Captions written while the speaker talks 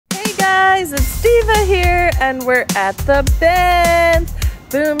guys, it's Diva here, and we're at the bend.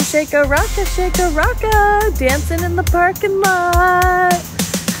 Boom, shaka rocka, dancing in the parking lot.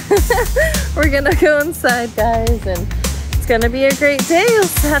 We're gonna go inside, guys, and it's gonna be a great day. We'll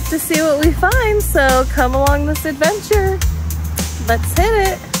have to see what we find, so come along this adventure. Let's hit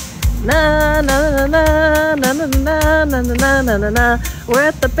it. Na na na na na na na na na na na. We're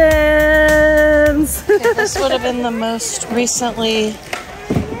at the bins. Okay, this would have been the most recently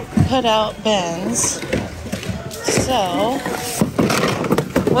put out bins. So,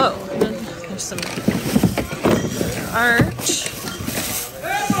 whoa, there's some art,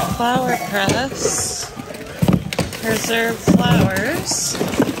 flower press, preserved flowers,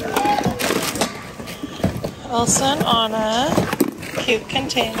 Elsa and Anna, cute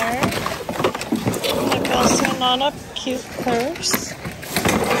container, like Elsa and Anna, cute purse.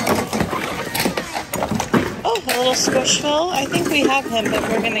 Oh, a little Squishville. I think we have him, but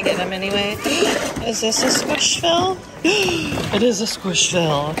we're gonna get him anyway. Is this a Squishville? It is a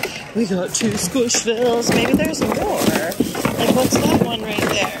Squishville. We got 2 Squishvilles. Maybe there's more. Like, what's that one right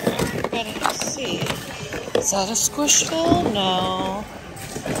there? We're gonna see. Is that a Squishville? No.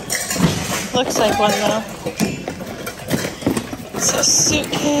 Looks like one though. It's a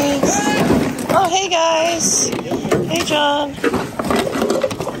suitcase. Oh, hey guys. Hey John.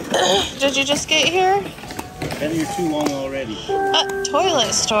 Did you just get here? Been here too long already.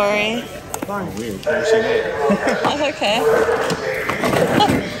 Toilet Story. Oh, weird. Okay.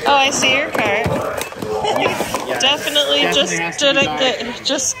 Oh, I see your cart. Yeah, Definitely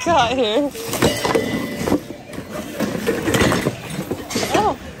just got here.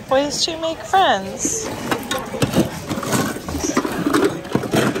 Oh, ways to make friends.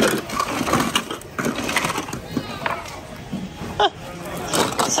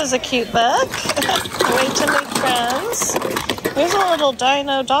 This is a cute book. Way to make friends. There's a little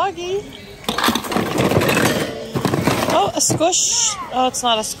dino doggy. Oh, a squish. Oh, it's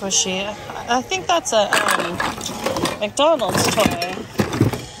not a squishy. I think that's a McDonald's toy.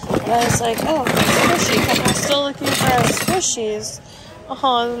 And I was like, oh, squishy. I'm still looking for our squishies.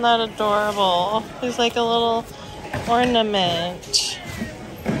 Oh, isn't that adorable? He's like a little ornament.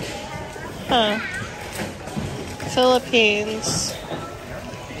 Huh. Philippines.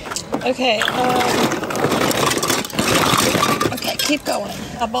 Okay, okay, keep going.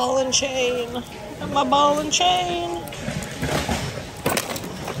 A ball and chain. My ball and chain.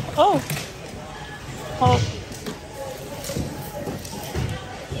 Oh. Oh.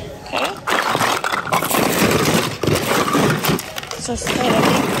 Okay. So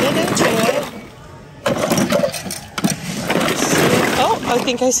get into it. Oh, I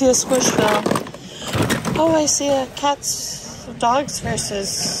think I see a Squishville. Oh, I see a dogs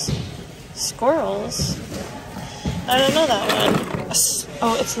versus squirrels. I don't know that one.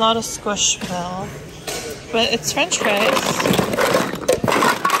 Oh, it's not a Squishville, but it's French fries.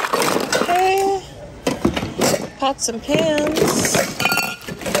 Okay. Pots and pans.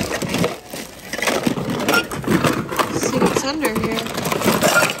 Let's see what's under here.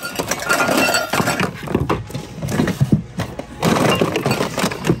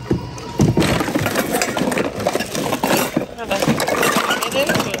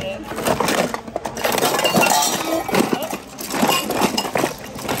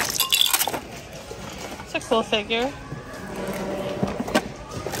 Cool figure.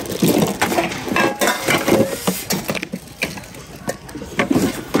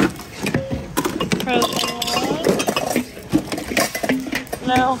 Frozen one.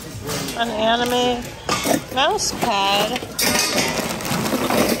 No, an anime mouse pad.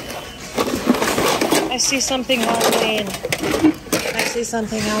 I see something Halloween. I see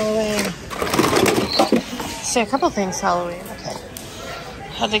something Halloween. I see a couple things Halloween. Okay.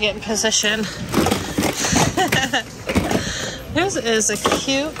 Had to get in position. Here's is a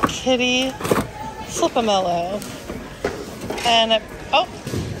cute kitty Flip-A-Mellow. And it,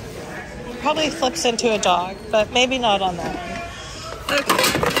 probably flips into a dog, but maybe not on that one. Okay.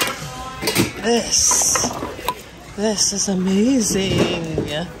 This is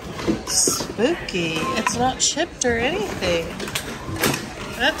amazing. Spooky. It's not chipped or anything.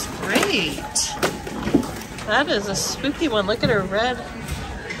 That's great. That is a spooky one. Look at her red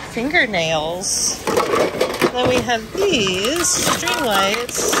fingernails. Then we have these string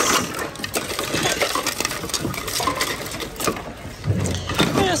lights.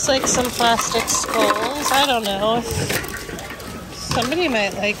 They're just like some plastic skulls. I don't know if somebody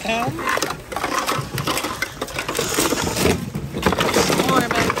might like them. More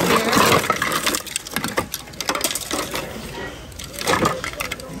back here.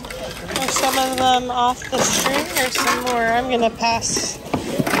 Are some of them off the string or some more? I'm gonna pass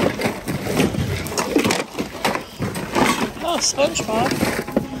SpongeBob.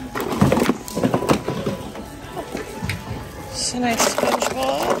 It's a nice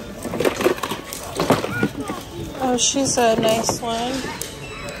SpongeBob. Oh, she's a nice one.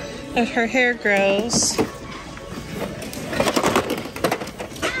 But her hair grows.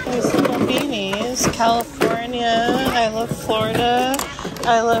 These little beanies. California. I love Florida.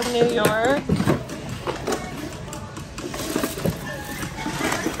 I love New York.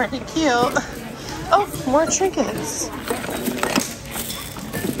 Pretty cute. Oh, more trinkets.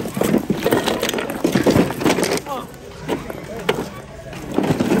 Oh.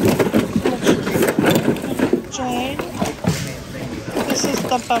 Jane. This is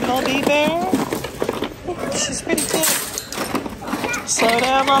the Bumblebee Bear. She's pretty cute. Slow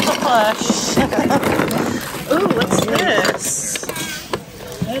down on the plush. Ooh, what's this?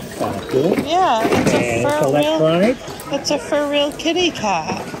 That's kind of cool. Yeah, it's a It's electronic. It's a fur real kitty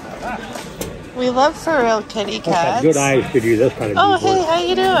cat. We love fur real kitty Must have cats. good eyes to do this kind of Oh, deep work. hey, how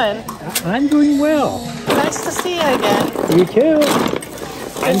you doing? I'm doing well. Nice to see you again. You too.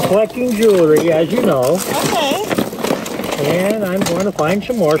 I'm collecting jewelry, as you know, Okay. and I'm going to find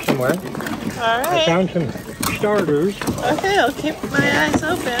some more somewhere. All I right. found some starters. Okay, I'll keep my eyes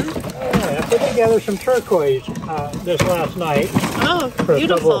open. I put together some turquoise this last night Oh, for a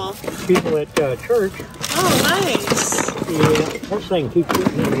beautiful. couple people at church. Oh, nice. Yeah, this thing keeps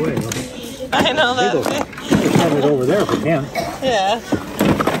getting in the way. I know that. Just have it over there for him. Yeah.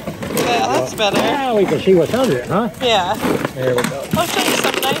 Yeah, that's better. Now we can see what's under it, huh? Yeah. There we go. Looks like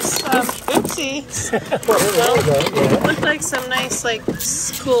some nice, oopsies. Well, there we go. Yeah. Look like some nice, like,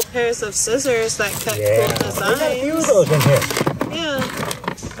 cool pairs of scissors that cut Yeah, cool we got a few of designs. those in here. Yeah.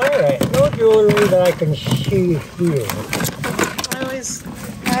 All right, no jewelry that I can see here.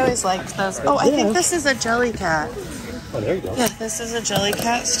 I always liked those. Oh, I think this is a jelly cat. Oh, there you go. Yeah, this is a jelly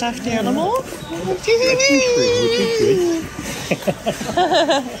cat stuffed animal.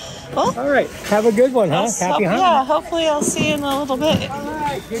 Well, All right, have a good one, huh? Happy hunting. yeah, hopefully I'll see you in a little bit. All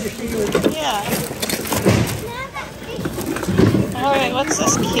right, good to see you. Yeah. All right, what's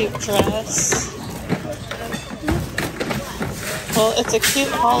this cute dress? Well, it's a cute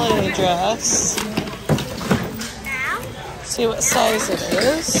holiday dress. See what size it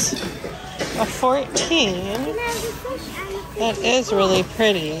is. A 14. That is really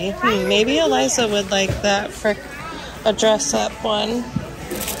pretty. Maybe Eliza would like that for a dress-up one.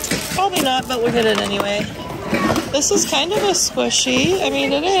 Probably not, but we'll get it anyway. This is kind of a squishy. I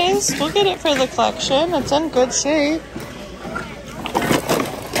mean, it is. We'll get it for the collection. It's in good shape.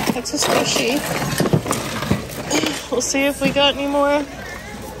 It's a squishy. We'll see if we got any more.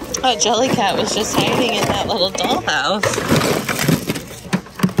 That jelly cat was just hiding in that little dollhouse.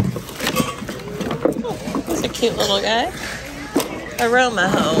 Oh, he's a cute little guy. Aroma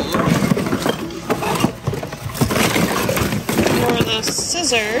Home. More of those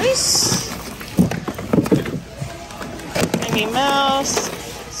scissors. Minnie Mouse.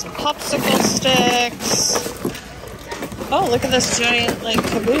 Some popsicle sticks. Oh, look at this giant, like,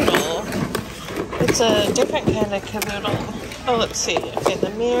 caboodle. It's a different kind of caboodle. Oh, let's see. Okay, the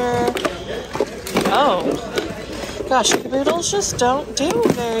mirror. Oh. Gosh, caboodles just don't do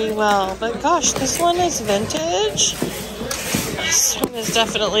very well. But gosh, this one is vintage. This one is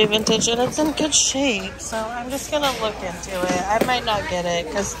definitely vintage, and it's in good shape. So I'm just going to look into it. I might not get it,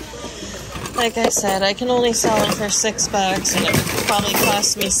 because, like I said, I can only sell it for $6, and it would probably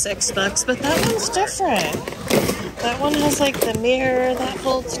cost me $6. But that one's different. That one has, like, the mirror that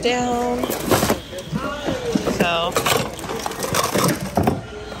holds down. So,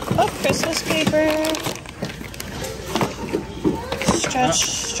 oh, Christmas paper.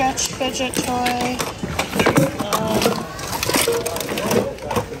 Stretch fidget toy.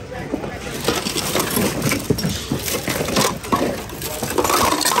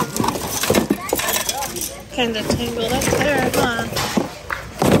 Kind of tangled up there, huh?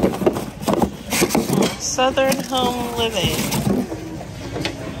 Southern Home Living.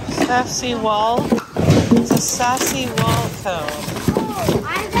 Sassy wall. It's a sassy wall comb.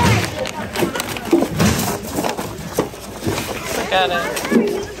 Got it.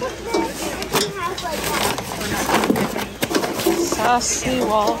 Sassy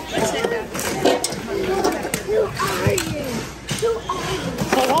wall.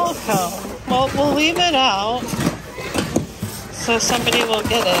 The wall comb. Well, we'll leave it out so somebody will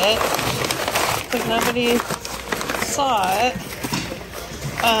get it. Because nobody saw it.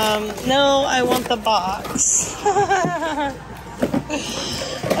 No, I want the box.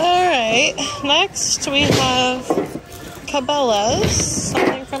 Alright, next we have Cabela's.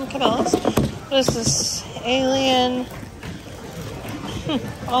 Something from Cabela's. What is this? Alien.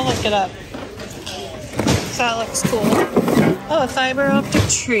 I'll look it up. So that looks cool. Oh, a fiber optic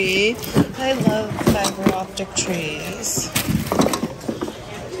tree. I love fiber optic trees.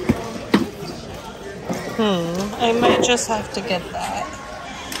 I might just have to get that.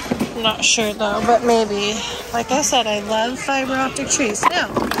 I'm not sure though, but maybe. Like I said, I love fiber optic trees. Now,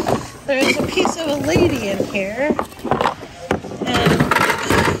 there's a piece of a lady in here,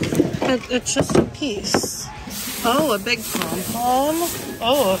 and it's just a piece. Oh, a big pom-pom.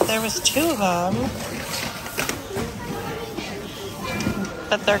 Oh, if there was two of them.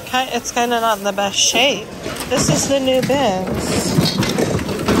 But it's kind of not in the best shape. This is the new bins.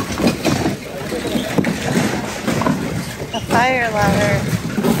 A fire ladder.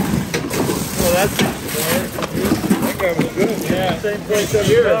 Well, that guy was good. Yeah, same place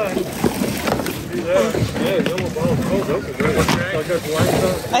every time.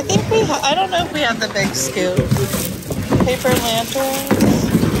 I think I don't know if we have the big scoop. Paper lanterns.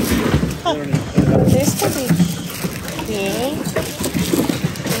 Huh. These could be cute.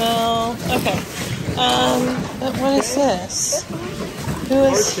 No. Okay. But what is this? Who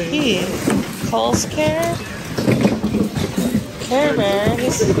is he? Cole's Care? Care Bear. Who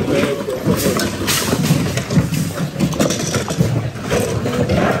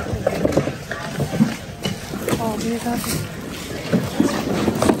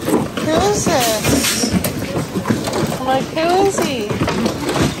is this? I'm like, who is he?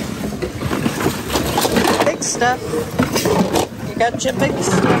 Big stuff. You got your big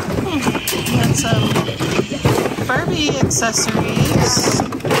stuff. And some Barbie accessories.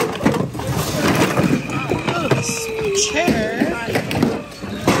 Oh, this chair.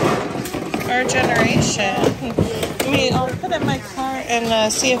 Our generation. I'll put it in my car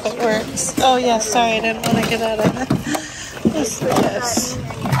and see if it works. Oh yeah, sorry, I didn't want to get out of it. What's this?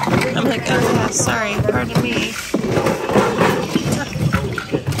 I'm like, oh yeah, sorry, pardon me.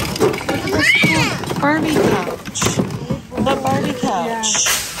 Barbie couch. The Barbie couch.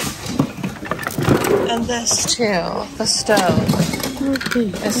 And this too, the stove.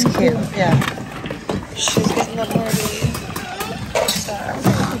 It's cute, yeah. She's getting the Barbie stuff.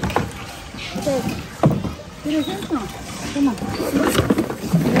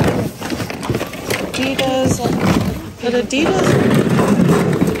 Adidas, but Adidas,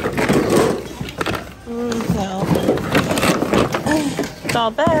 no.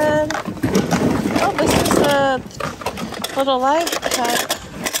 Doll bed. Oh, this is a little life pack.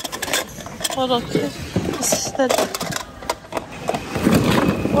 This is the,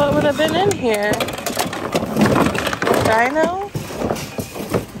 what would have been in here? Dino?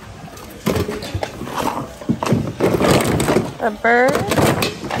 A bird?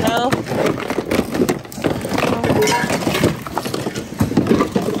 No.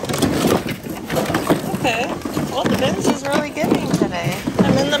 Okay. Well, the bins is really giving today.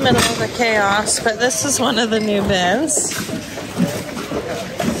 I'm in the middle of the chaos, but this is one of the new bins.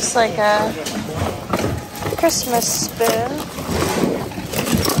 It's like a Christmas bin.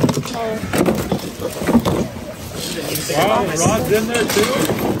 Wow, Rod's in there too?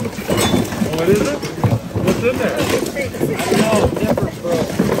 What is it? What's in there? No, different, bro.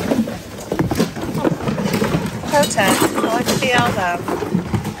 Protect. Look at the album.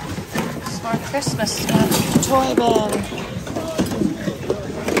 Some more Christmas stuff. Toy bin.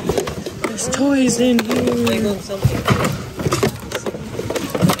 There's toys in here.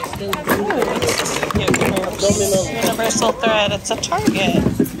 Universal thread. It's a Target.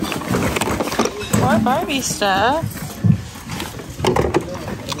 More Barbie stuff.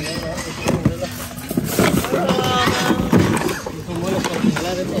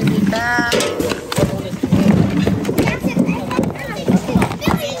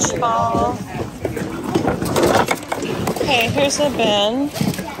 Beach ball. Okay, here's a bin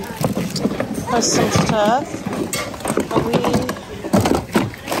with some stuff. A Wii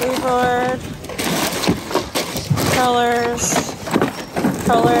board.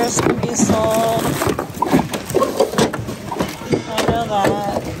 Colors can be sold. I know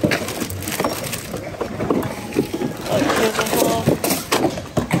that. Like here's a whole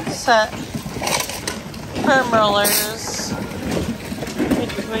set. Perm rollers.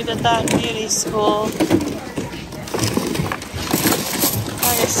 We did that in beauty school.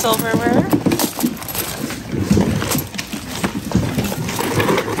 There's silverware.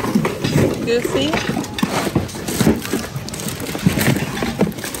 Goofy.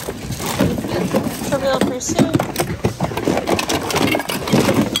 Trivial Pursuit.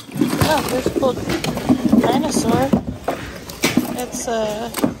 Oh, there's a cool dinosaur. It's I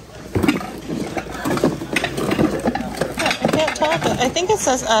can't tell if I think it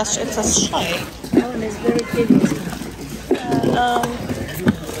says it's a shite. Oh, it's very cute.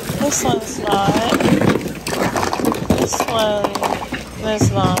 This one's not. This This one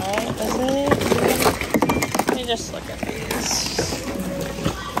is not, is it? Let me just look at these.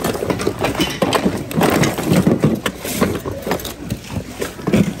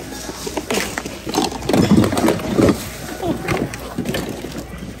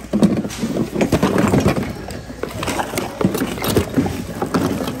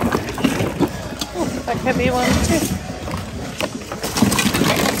 That could be one too.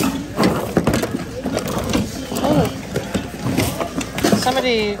 Oh,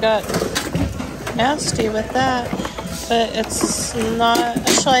 somebody got nasty with that, but it's not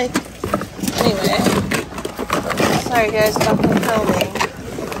actually. Anyway, sorry guys about the filming.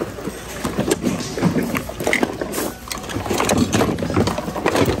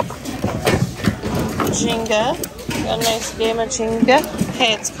 Jenga, got a nice game of Jenga.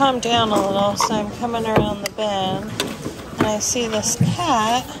 Okay, it's calmed down a little, so I'm coming around the bend, and I see this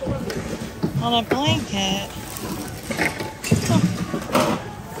cat on a blanket. Oh.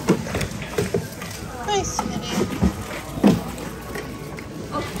 Nice kitty.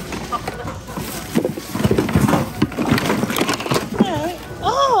 Alright.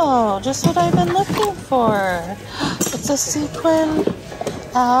 Oh, just what I've been looking for. It's a sequin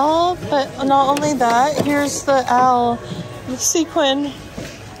owl, but not only that, here's the owl, the sequin.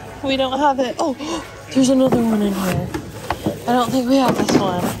 We don't have it. Oh, there's another one in here. I don't think we have this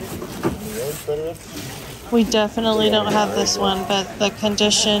one. We definitely don't have this one, but the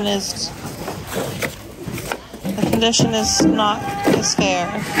condition is not as fair.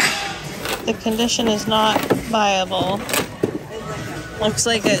 The condition is not viable. Looks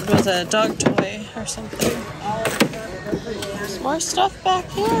like it was a dog toy or something. There's more stuff back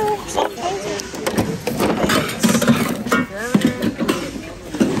here. There's all kinds of things.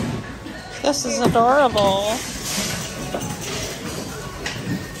 This is adorable.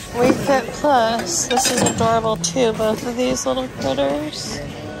 We Fit Plus. This is adorable too. Both of these little critters.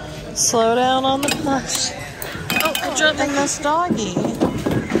 Slow down on the plush. Oh, I dropped this doggy.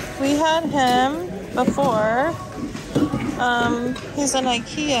 We had him before. He's an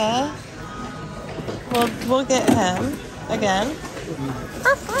IKEA. We'll get him again.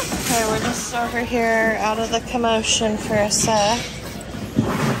 Okay, we're just over here out of the commotion for a sec.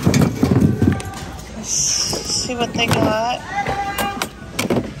 Let's see what they got.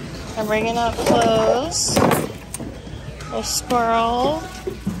 I'm bringing out clothes. Little squirrel.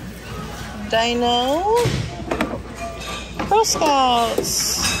 Dino. Girl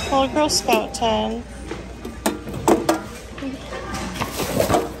Scouts. Little Girl Scout tin.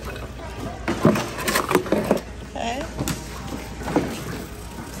 Okay.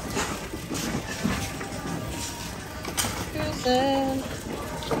 Cruising.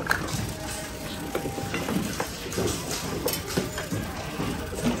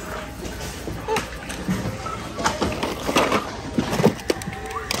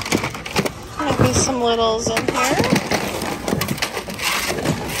 Maybe some littles in here.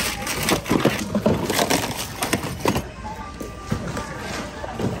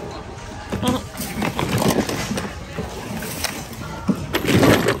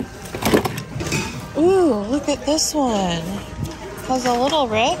 Ooh, look at this one. Has a little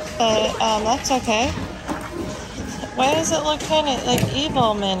rip, but that's okay. Why does it look kind of like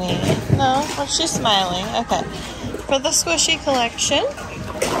evil Minnie? No, well, she's smiling. Okay. For the squishy collection.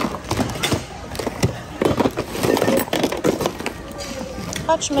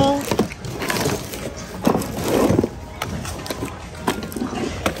 Hutch Mill.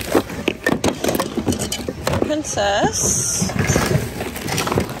 Princess.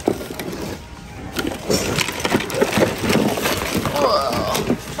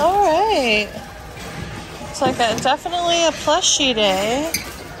 Alright. It's like definitely a plushie day.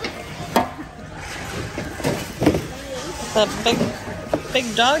 The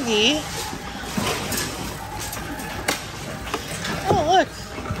big doggy. Oh, look.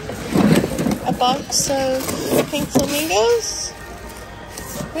 A box of pink flamingos.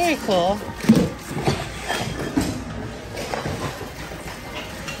 Very cool.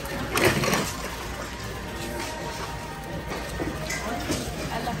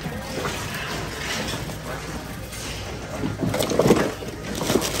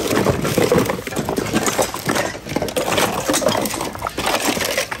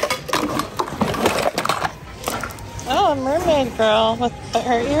 Oh, a mermaid girl with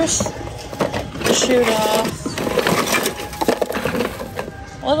her ears chewed off.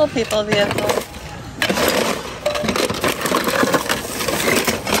 Little people vehicle.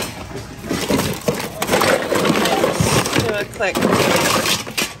 Let's do a quick.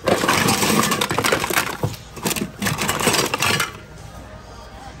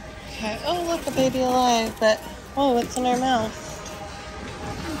 Okay. Oh, look, a baby alive, but Oh, what's in her mouth?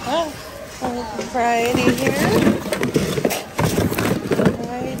 Oh, a variety here.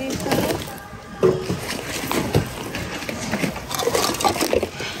 Variety pack.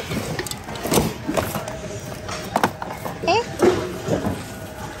 Okay.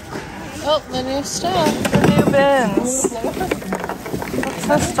 Oh, the new stuff. The new bins. What's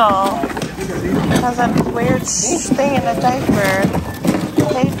this doll? It has a weird thing in a diaper.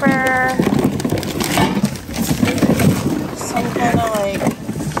 Paper. Some kind of like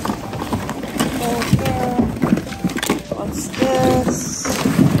thing here. What's this?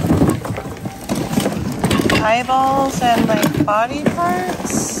 Eyeballs and like body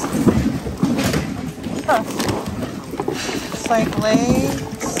parts. Huh. It's like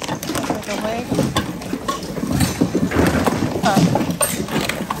legs. Like a leg. Huh.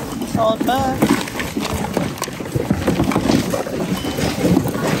 Old book.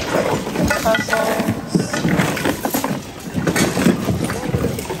 Puzzles.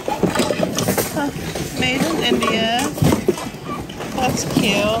 Huh. Made in India. That's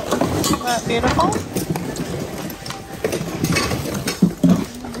cute. Isn't that beautiful?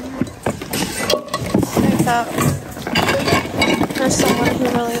 Save that for someone who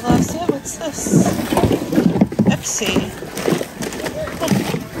really loves it. What's this? Ipsy.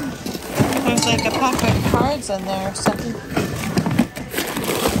 There's like a pack of cards in there or something.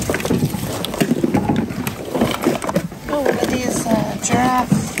 Oh, what are these?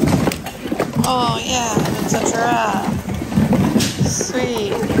 Giraffe. Oh, yeah, it's a giraffe.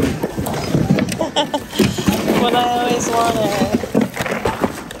 Sweet. What I always wanted.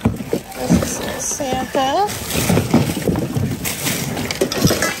 This is Santa.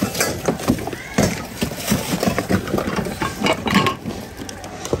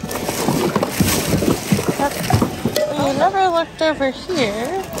 We never looked over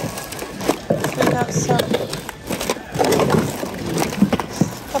here. We got some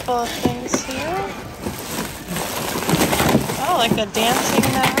couple of things here. Oh, like a dancing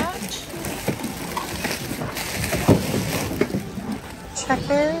mat.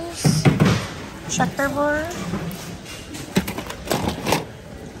 Checkers. Checkerboard.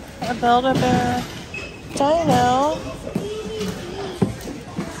 A Build-A-Bear dino.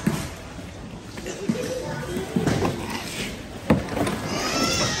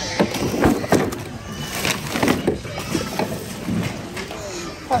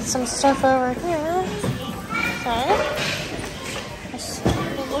 Got some stuff over here. Sorry. Just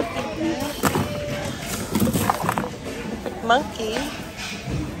looking here. Big monkey.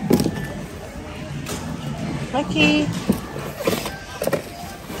 Monkey.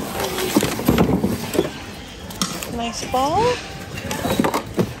 Nice ball.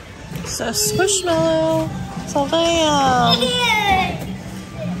 It's a squishmallow. It's a lamb.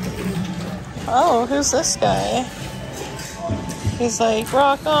 Oh, who's this guy? He's like,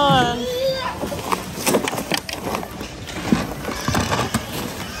 rock on.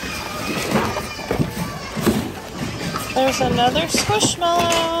 There's another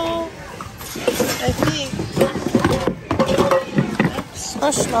squishmallow. I think.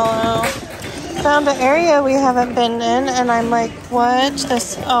 Squishmallow. Found an area we haven't been in, and I'm like, what?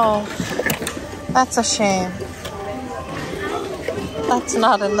 This, oh, that's a shame. That's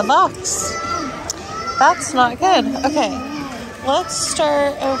not in the box. That's not good. Okay, let's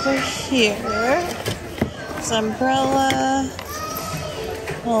start over here. This umbrella,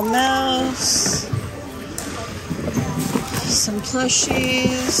 little mouse, some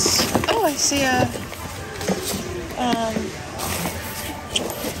plushies. Oh, I see a,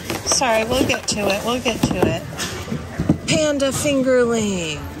 sorry, we'll get to it. We'll get to it. Panda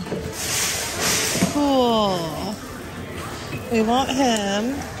fingerling. Cool. We want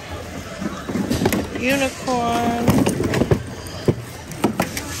him. Unicorn.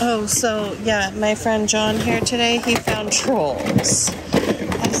 Oh, so yeah, my friend John here today, he found trolls.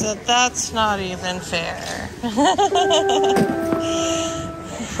 I said, that's not even fair.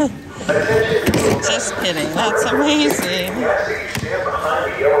 Just kidding, that's amazing.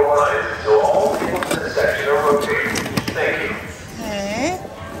 Okay.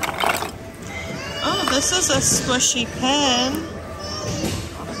 Oh, this is a squishy pen.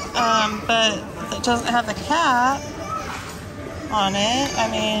 But it doesn't have the cap on it. I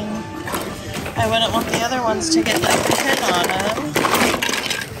mean, I wouldn't want the other ones to get that pin on them.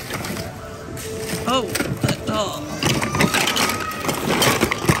 Oh, a doll.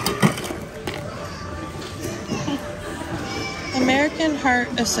 American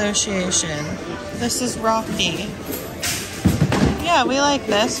Heart Association. This is Rocky. Yeah, we like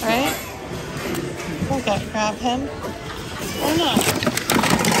this, right? We'll grab him. Or not.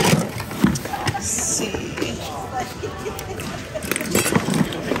 Let's see.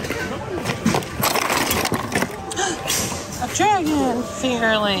 and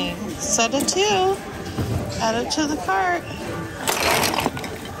fingerling. Set of 2. Add it to the cart.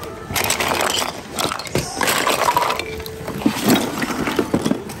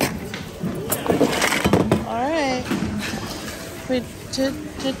 Alright.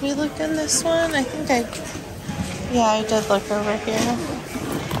 Did we look in this one? I think yeah, I did look over here.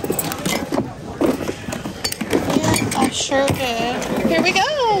 Yeah, I sure did. Here we go!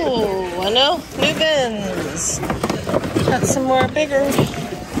 No, new bins. Got some more bigger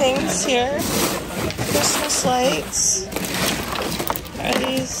things here. Christmas lights. Are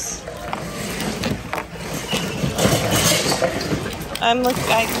these?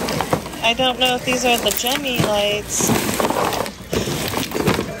 I don't know if these are the Gemmy lights.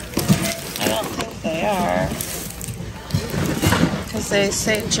 I don't think they are. Because they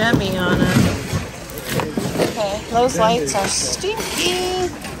say Gemmy on them. Okay, those lights are stinky.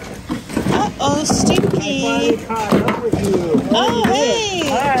 Uh-oh, stinky. Oh, hey.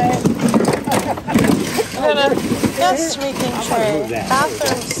 Hi. I got a dust making tray,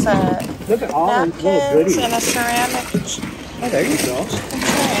 bathroom set, Look at all these little napkins, goodies. and a ceramic Oh, there you go. tray.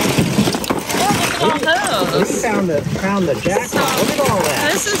 Yeah, look at all We those. found the jackpot. Look at all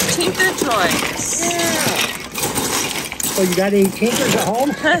that. This is Tinker Toys. Yeah. So you got any tinkers at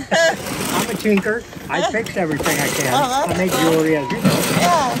home? I'm a tinker. I fix everything I can. Oh, that's I make cool. jewelry as you know.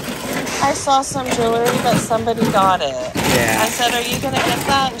 Yeah. I saw some jewelry, but somebody got it. Yeah. I said, are you going to get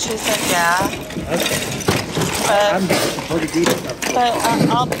that? And she said, yeah. Okay. But, I'm getting some pretty decent stuff.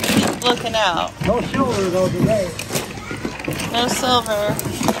 I'll keep looking out. No silver though today. No silver.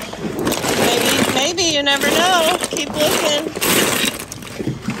 Maybe, you never know. Keep looking.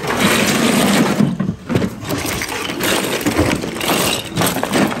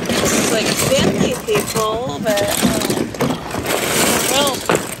 This is like family people, but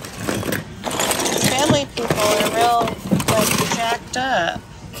family people are real like jacked up.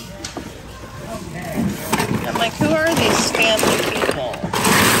 I'm like, who are these family people?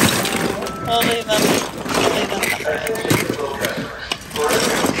 We'll leave them behind.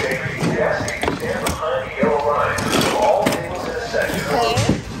 Okay.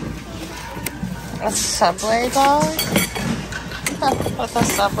 A Subway dog with a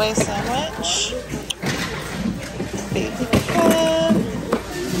Subway sandwich. Baby crab.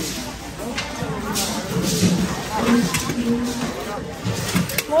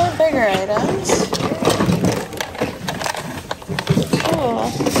 More bigger items. Cool.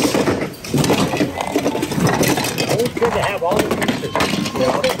 Always good to have all the pieces.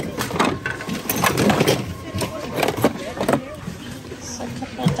 There's a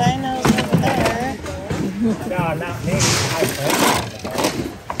couple dinos over there. No, not me.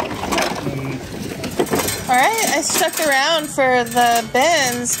 Alright, I stuck around for the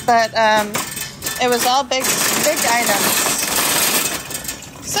bins, but it was all big items.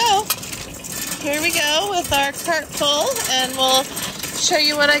 So, here we go with our cart full, and we'll show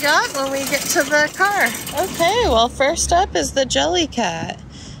you what I got when we get to the car. Okay, well, first up is the Jelly Cat.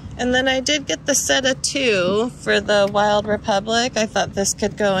 And then I did get the set of 2 for the Wild Republic. I thought this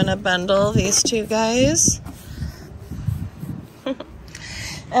could go in a bundle, these 2 guys.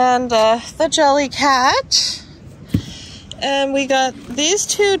 And the Jelly Cat. And we got these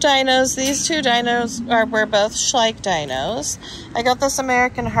 2 dinos. These 2 dinos were both Schleich dinos. I got this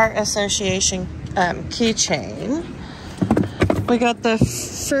American Heart Association keychain. We got the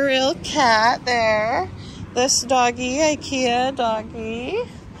For Real Cat there. This doggy, IKEA doggy.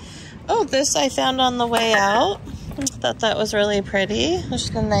 Oh, this I found on the way out. I thought that was really pretty.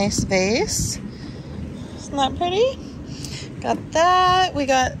 Just a nice vase. Isn't that pretty? Got that. We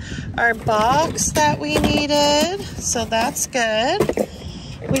got our box that we needed, so that's good.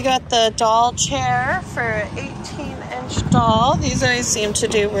 We got the doll chair for an 18-inch doll. These always seem to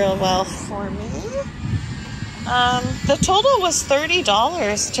do real well for me. The total was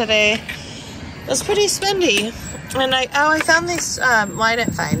 $30 today. It was pretty spendy. And I found these, well, I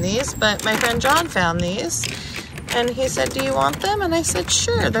didn't find these, but my friend John found these. And he said, do you want them? And I said,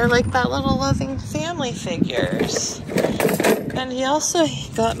 sure. They're like that little loving family figures. And he also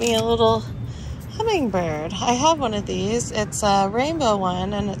got me a little hummingbird. I have one of these. It's a rainbow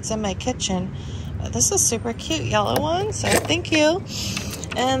one, and it's in my kitchen. This is super cute yellow one, so thank you.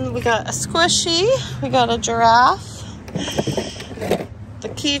 And we got a squishy. We got a giraffe. The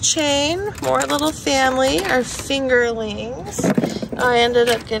keychain, more little family, our fingerlings. I ended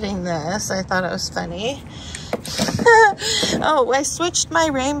up getting this. I thought it was funny. Oh, I switched my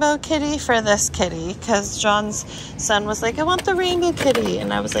rainbow kitty for this kitty because John's son was like, I want the rainbow kitty.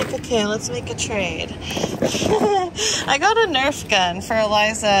 And I was like, okay, let's make a trade. I got a Nerf gun for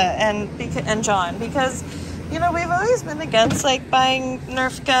Eliza and John because you know, we've always been against like buying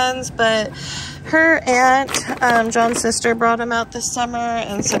Nerf guns, but her aunt, John's sister, brought them out this summer,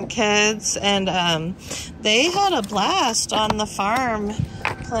 and some kids, and they had a blast on the farm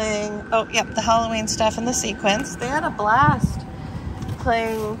playing, oh yep, the Halloween stuff and the sequins. They had a blast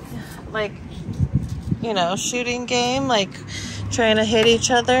playing like, you know, shooting game, like trying to hit each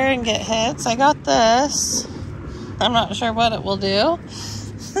other and get hits. I got this. I'm not sure what it will do.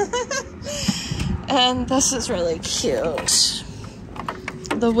 And this is really cute.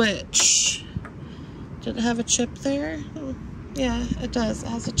 The witch. Did it have a chip there? Yeah, it does. It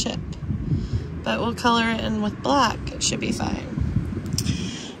has a chip. But we'll color it in with black. It should be fine.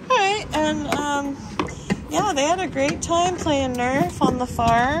 Alright, and yeah, they had a great time playing Nerf on the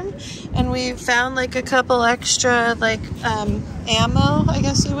farm. And we found like a couple extra like ammo, I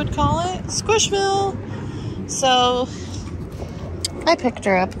guess you would call it. Squishville. So I picked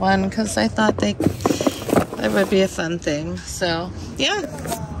her up one because I thought it would be a fun thing. So yeah.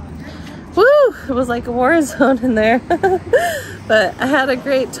 Woo! It was like a war zone in there. But I had a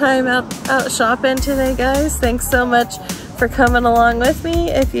great time out shopping today, guys. Thanks so much for coming along with me.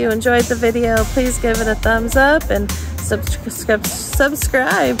 If you enjoyed the video, please give it a thumbs up and subscribe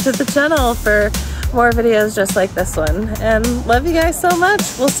to the channel for more videos just like this one. And love you guys so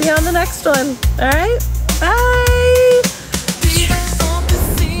much. We'll see you on the next one. All right? Bye!